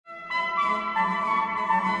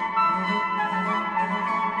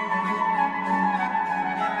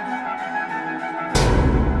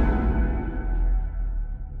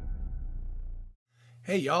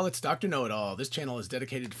Hey y'all, it's Dr. Know-It-All. This channel is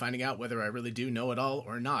dedicated to finding out whether I really do know it all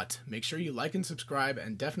or not. Make sure you like and subscribe,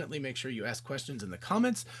 and definitely make sure you ask questions in the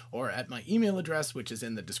comments or at my email address, which is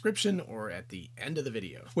in the description or at the end of the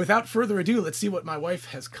video. Without further ado, let's see what my wife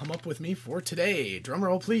has come up with me for today.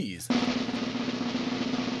 Drumroll, please.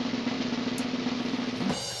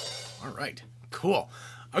 All right, cool.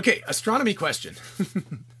 Okay, astronomy question.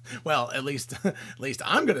 Well, at least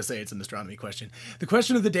I'm going to say it's an astronomy question. The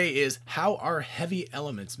question of the day is, how are heavy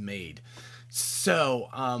elements made? So,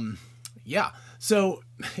 yeah. So,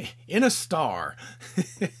 in a star,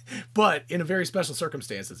 but in a very special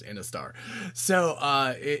circumstances in a star. So,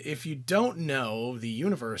 if you don't know the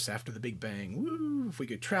universe after the Big Bang, woo, if we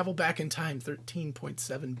could travel back in time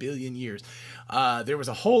 13.7 billion years, there was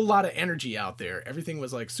a whole lot of energy out there. Everything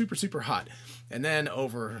was like super, super hot. And then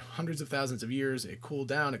over hundreds of thousands of years, it cooled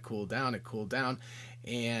down, it cooled down, it cooled down.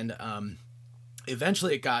 And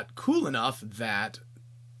eventually it got cool enough that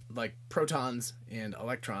like protons and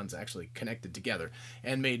electrons actually connected together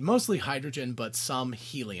and made mostly hydrogen, but some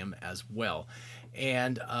helium as well.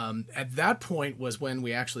 And at that point was when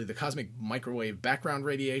we actually, the cosmic microwave background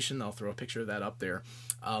radiation, I'll throw a picture of that up there.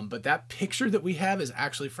 But that picture that we have is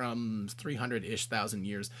actually from 300-ish thousand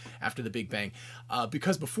years after the Big Bang.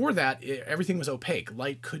 Because before that, everything was opaque.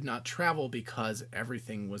 Light could not travel because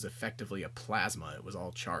everything was effectively a plasma. It was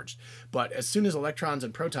all charged. But as soon as electrons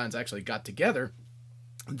and protons actually got together,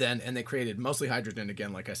 and they created mostly hydrogen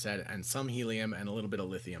again, like I said, and some helium and a little bit of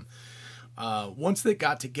lithium. Once they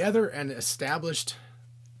got together and established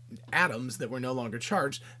atoms that were no longer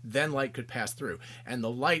charged, then light could pass through. And the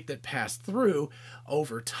light that passed through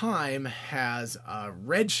over time has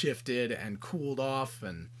redshifted and cooled off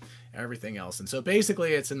and everything else. And so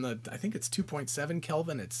basically it's in the, I think it's 2.7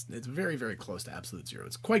 Kelvin. It's very, very close to absolute zero.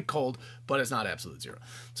 It's quite cold, but it's not absolute zero.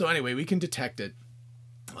 So anyway, we can detect it.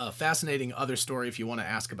 Fascinating other story if you want to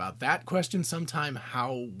ask about that question sometime.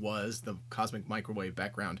 How was the cosmic microwave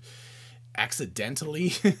background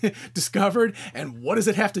accidentally discovered, and what does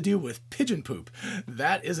it have to do with pigeon poop?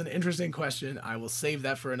 That is an interesting question. I will save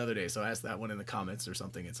that for another day, so ask that one in the comments or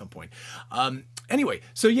something at some point. Anyway,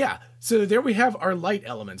 so yeah, so there we have our light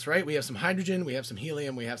elements, right? We have some hydrogen, we have some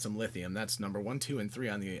helium, we have some lithium. That's number 1, 2, and 3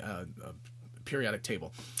 on the periodic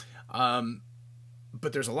table.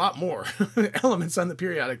 But there's a lot more elements on the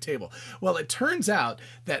periodic table. Well, it turns out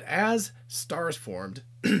that as stars formed,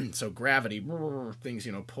 so gravity, things,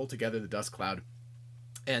 pull together the dust cloud,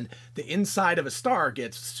 and the inside of a star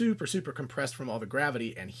gets super, super compressed from all the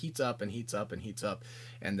gravity and heats up and heats up and heats up,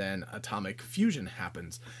 and then atomic fusion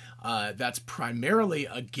happens. That's primarily,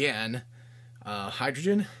 again,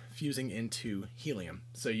 hydrogen fusing into helium.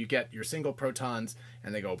 So you get your single protons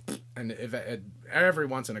and they go, and every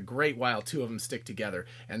once in a great while, 2 of them stick together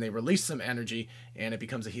and they release some energy and it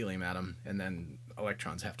becomes a helium atom, and then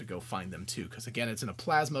electrons have to go find them too. Because again, it's in a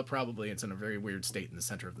plasma, probably it's in a very weird state in the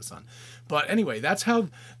center of the sun. But anyway, that's how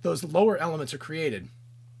those lower elements are created.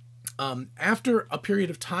 After a period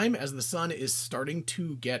of time, as the sun is starting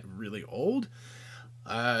to get really old,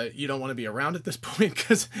 you don't want to be around at this point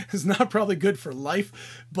because it's not probably good for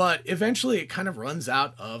life, but eventually it kind of runs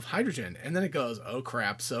out of hydrogen, and then it goes, oh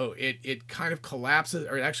crap. So it kind of collapses,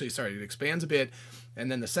 or actually, sorry, it expands a bit,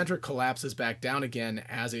 and then the center collapses back down again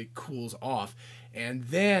as it cools off. And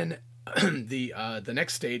then the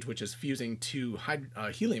next stage, which is fusing 2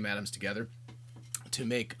 helium atoms together to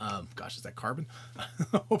make, gosh, is that carbon?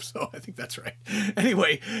 I hope so. I think that's right.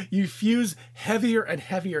 Anyway, you fuse heavier and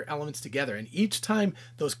heavier elements together, and each time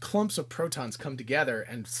those clumps of protons come together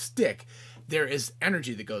and stick, there is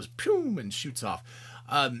energy that goes boom and shoots off.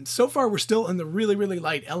 So far, we're still in the really, really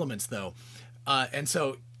light elements, though. And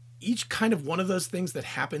so each kind of one of those things that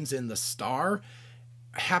happens in the star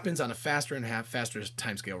happens on a faster and faster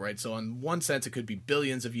timescale, right? So in one sense, it could be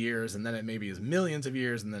billions of years, and then it maybe is millions of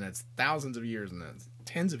years, and then it's thousands of years, and then it's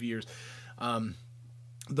tens of years.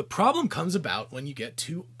 The problem comes about when you get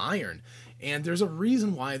to iron, and there's a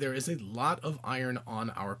reason why there is a lot of iron on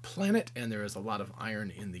our planet, and there is a lot of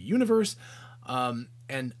iron in the universe.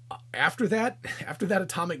 And after that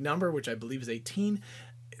atomic number, which I believe is 18,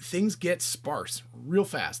 things get sparse real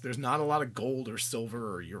fast. There's not a lot of gold or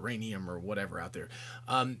silver or uranium or whatever out there.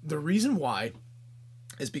 The reason why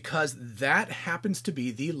is because that happens to be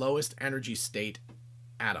the lowest energy state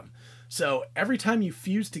atom. So every time you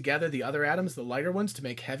fuse together the other atoms, the lighter ones, to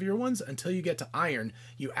make heavier ones, until you get to iron,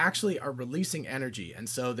 you actually are releasing energy. And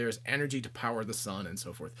so there's energy to power the sun and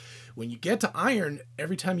so forth. When you get to iron,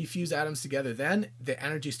 every time you fuse atoms together, then the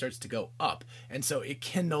energy starts to go up. And so it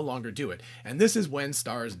can no longer do it. And this is when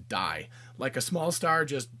stars die. Like a small star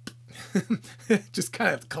just just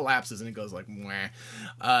kind of collapses and it goes like, mwah.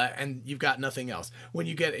 And you've got nothing else. When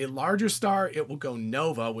you get a larger star, it will go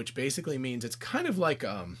nova, which basically means it's kind of like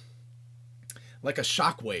a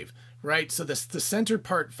shockwave, right? So the center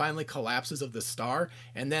part finally collapses of the star,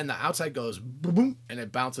 and then the outside goes boom, boom, and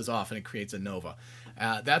it bounces off and it creates a nova.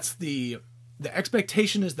 That's the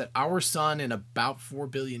expectation is that our sun in about 4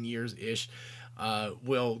 billion years-ish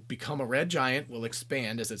will become a red giant, will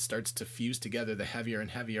expand as it starts to fuse together the heavier and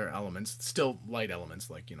heavier elements, still light elements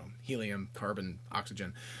like, helium, carbon,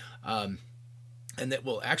 oxygen, and that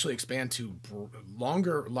will actually expand to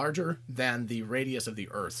larger than the radius of the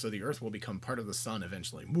Earth. So the Earth will become part of the sun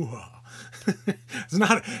eventually. It's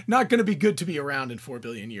not going to be good to be around in 4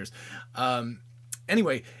 billion years.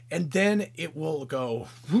 Anyway, and then it will go,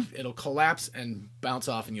 it'll collapse and bounce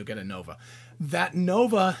off and you'll get a nova. That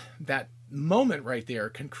nova, that moment right there,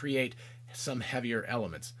 can create some heavier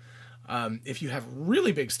elements. If you have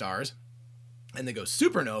really big stars and they go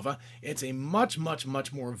supernova, it's a much, much,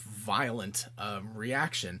 much more violent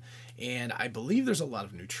reaction. And I believe there's a lot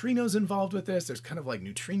of neutrinos involved with this. There's kind of like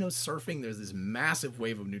neutrino surfing. There's this massive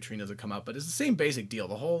wave of neutrinos that come up, but it's the same basic deal.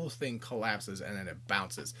 The whole thing collapses and then it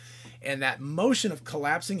bounces. And that motion of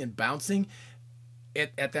collapsing and bouncing,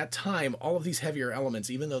 at that time, all of these heavier elements,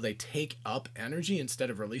 even though they take up energy instead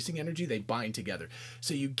of releasing energy, they bind together.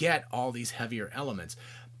 So you get all these heavier elements.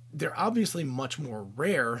 They're obviously much more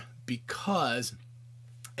rare because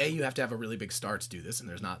A, you have to have a really big star to do this, and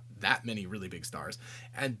there's not that many really big stars.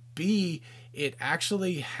 And B, it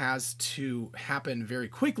actually has to happen very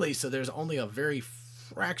quickly, so there's only a very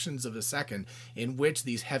fractions of a second in which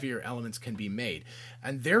these heavier elements can be made.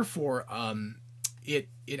 And therefore, it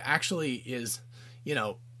actually is,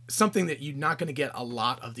 something that you're not going to get a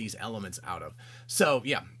lot of these elements out of. So,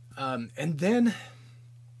 yeah. And then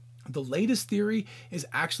the latest theory is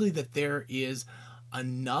actually that there is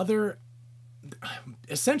another.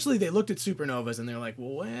 Essentially, they looked at supernovas and they're like,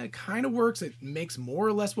 well, it kind of works. It makes more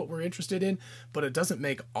or less what we're interested in, but it doesn't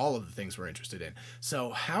make all of the things we're interested in.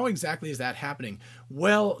 So how exactly is that happening?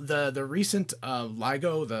 Well, the recent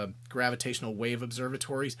LIGO, the gravitational wave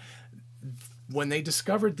observatories, when they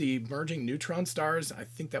discovered the merging neutron stars, I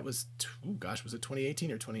think that was, was it 2018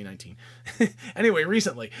 or 2019? Anyway,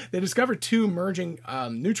 recently, they discovered 2 merging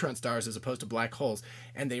neutron stars as opposed to black holes,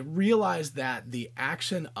 and they realized that the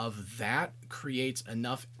action of that creates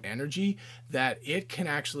enough energy that it can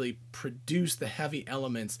actually produce the heavy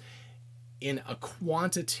elements in a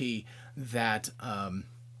quantity that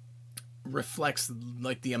reflects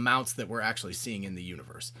like the amounts that we're actually seeing in the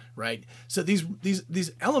universe, right? So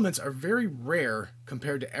these elements are very rare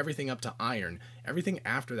compared to everything up to iron. Everything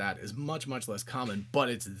after that is much, much less common, but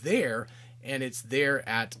it's there, and it's there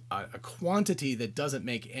at a quantity that doesn't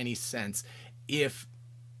make any sense if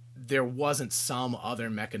there wasn't some other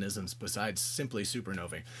mechanisms besides simply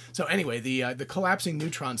supernovae. So anyway, the collapsing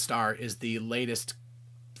neutron star is the latest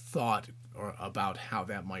thought or about how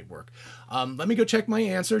that might work. Let me go check my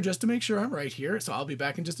answer just to make sure I'm right here. So I'll be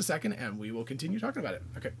back in just a second and we will continue talking about it.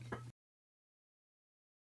 Okay.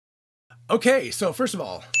 Okay, so first of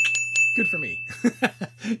all, good for me.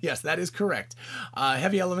 Yes, that is correct.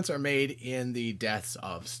 Heavy elements are made in the deaths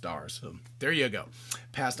of stars. So there you go.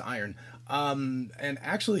 Past iron. And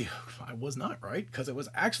actually, I was not right, because it was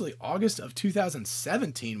actually August of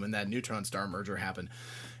 2017 when that neutron star merger happened.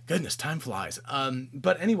 Goodness, time flies.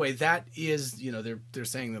 But anyway, that is, they're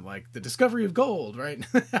saying that like the discovery of gold, right?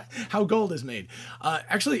 How gold is made.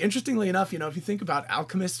 Actually, interestingly enough, if you think about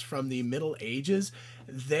alchemists from the Middle Ages,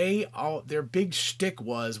 their big shtick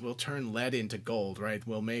was we'll turn lead into gold, right?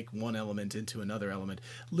 We'll make one element into another element.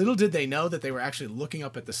 Little did they know that they were actually looking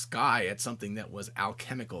up at the sky at something that was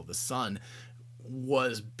alchemical. The sun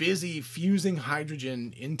was busy fusing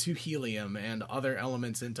hydrogen into helium and other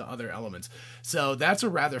elements into other elements. So that's a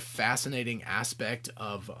rather fascinating aspect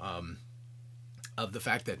of the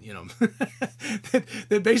fact that,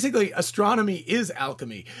 that basically astronomy is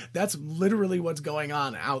alchemy. That's literally what's going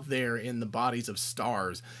on out there in the bodies of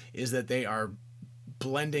stars, is that they are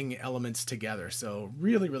blending elements together. So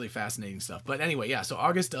really, really fascinating stuff. But anyway, yeah, so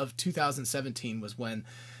August of 2017 was when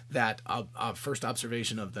that first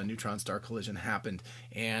observation of the neutron star collision happened,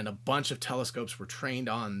 and a bunch of telescopes were trained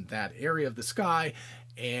on that area of the sky,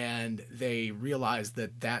 and they realized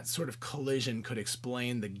that that sort of collision could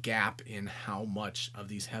explain the gap in how much of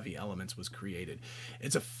these heavy elements was created.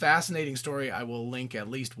 It's a fascinating story. I will link at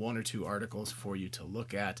least 1 or 2 articles for you to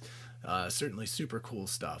look at. Certainly super cool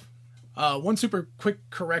stuff. One super quick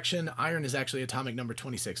correction. Iron is actually atomic number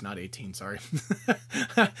 26, not 18. Sorry.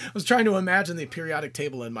 I was trying to imagine the periodic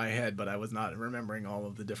table in my head, but I was not remembering all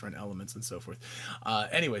of the different elements and so forth.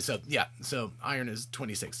 Anyway, so yeah, so iron is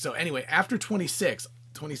 26. So anyway, after 26,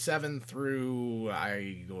 27 through,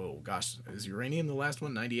 oh gosh, is uranium the last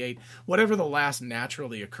one? 98? Whatever the last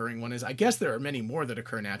naturally occurring one is. I guess there are many more that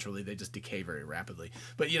occur naturally. They just decay very rapidly.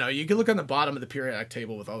 But, you know, you can look on the bottom of the periodic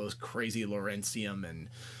table with all those crazy lawrencium and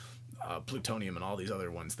plutonium and all these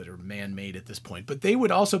other ones that are man-made at this point. But they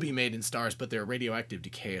would also be made in stars, but their radioactive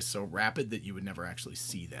decay is so rapid that you would never actually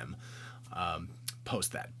see them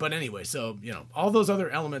post that. But anyway, so, you know, all those other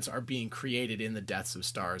elements are being created in the deaths of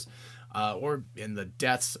stars. Or in the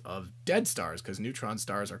deaths of dead stars, because neutron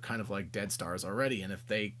stars are kind of like dead stars already, and if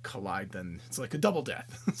they collide, then it's like a double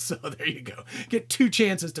death. So there you go. Get 2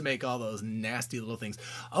 chances to make all those nasty little things.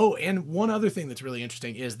 Oh, and one other thing that's really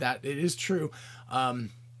interesting is that it is true.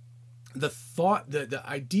 The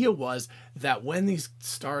idea was that when these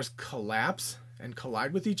stars collapse and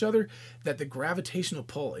collide with each other, that the gravitational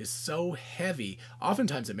pull is so heavy,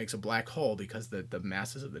 oftentimes it makes a black hole because the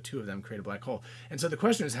masses of the two of them create a black hole. And so the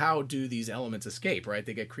question is, how do these elements escape, right?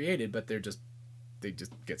 They get created, but they just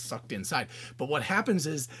get sucked inside. But what happens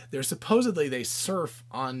is they surf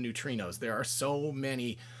on neutrinos. There are so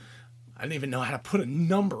many, I don't even know how to put a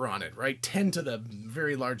number on it, right? 10 to the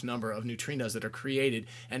very large number of neutrinos that are created.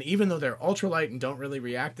 And even though they're ultralight and don't really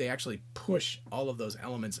react, they actually push all of those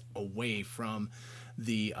elements away from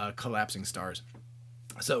the collapsing stars.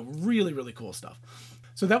 So really, really cool stuff.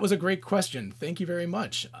 So that was a great question. Thank you very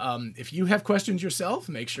much. If you have questions yourself,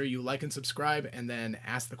 make sure you like and subscribe and then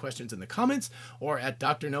ask the questions in the comments or at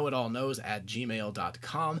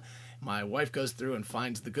DrKnowItAllKnows@gmail.com. My wife goes through and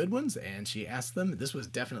finds the good ones, and she asks them. This was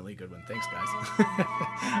definitely a good one. Thanks, guys.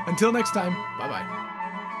 Until next time, bye-bye.